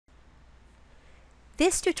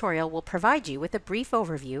This tutorial will provide you with a brief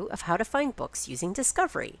overview of how to find books using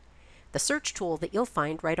Discovery, the search tool that you'll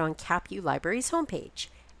find right on CapU Library's homepage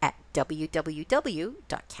at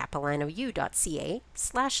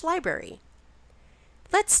www.capilanou.ca/library.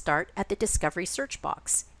 Let's start at the Discovery search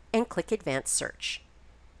box and click Advanced Search.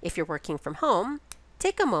 If you're working from home,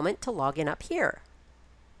 take a moment to log in up here.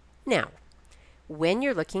 Now, when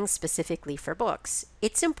you're looking specifically for books,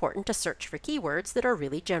 it's important to search for keywords that are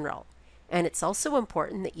really general. And it's also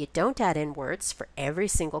important that you don't add in words for every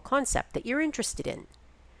single concept that you're interested in.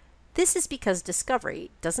 This is because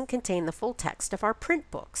Discovery doesn't contain the full text of our print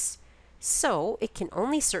books, so it can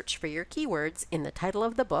only search for your keywords in the title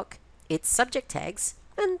of the book, its subject tags,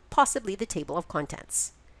 and possibly the table of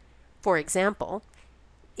contents. For example,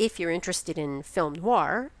 if you're interested in film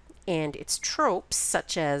noir and its tropes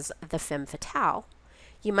such as the femme fatale,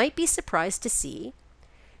 you might be surprised to see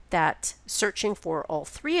that searching for all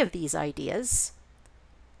three of these ideas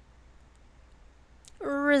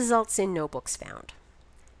results in no books found.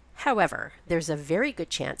 However, there's a very good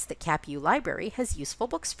chance that CapU Library has useful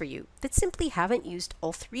books for you that simply haven't used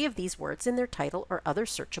all three of these words in their title or other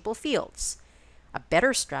searchable fields. A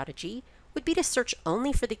better strategy would be to search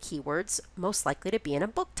only for the keywords most likely to be in a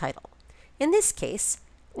book title. In this case,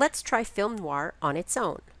 let's try film noir on its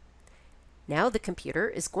own. Now the computer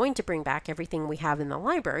is going to bring back everything we have in the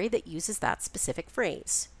library that uses that specific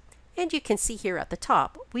phrase. And you can see here at the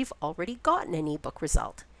top, we've already gotten an ebook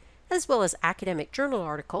result, as well as academic journal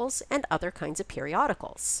articles and other kinds of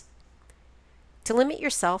periodicals. To limit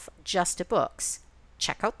yourself just to books,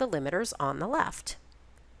 check out the limiters on the left.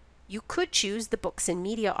 You could choose the Books and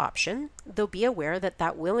Media option, though be aware that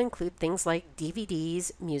that will include things like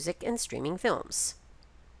DVDs, music, and streaming films.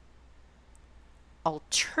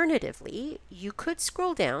 Alternatively, you could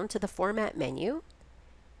scroll down to the Format menu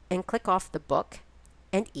and click off the Book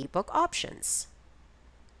and eBook options.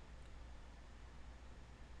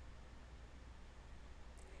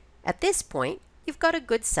 At this point, you've got a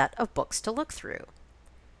good set of books to look through.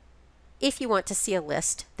 If you want to see a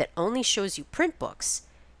list that only shows you print books,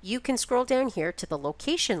 you can scroll down here to the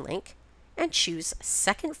location link and choose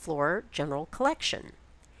Second Floor General Collection.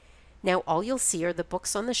 Now all you'll see are the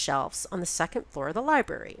books on the shelves on the second floor of the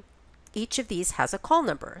library. Each of these has a call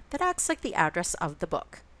number that acts like the address of the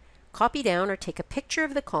book. Copy down or take a picture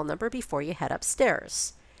of the call number before you head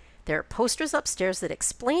upstairs. There are posters upstairs that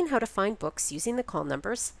explain how to find books using the call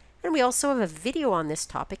numbers, and we also have a video on this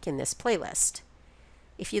topic in this playlist.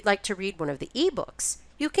 If you'd like to read one of the ebooks,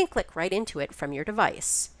 you can click right into it from your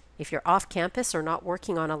device. If you're off campus or not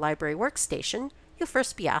working on a library workstation, you'll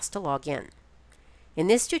first be asked to log in. In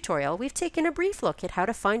this tutorial, we've taken a brief look at how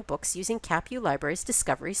to find books using CapU Library's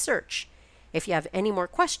Discovery search. If you have any more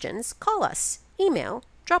questions, call us, email,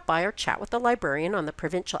 drop by, or chat with a librarian on the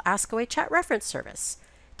Provincial Askaway Chat Reference Service.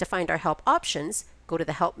 To find our help options, go to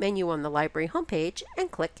the Help menu on the library homepage and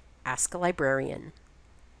click Ask a Librarian.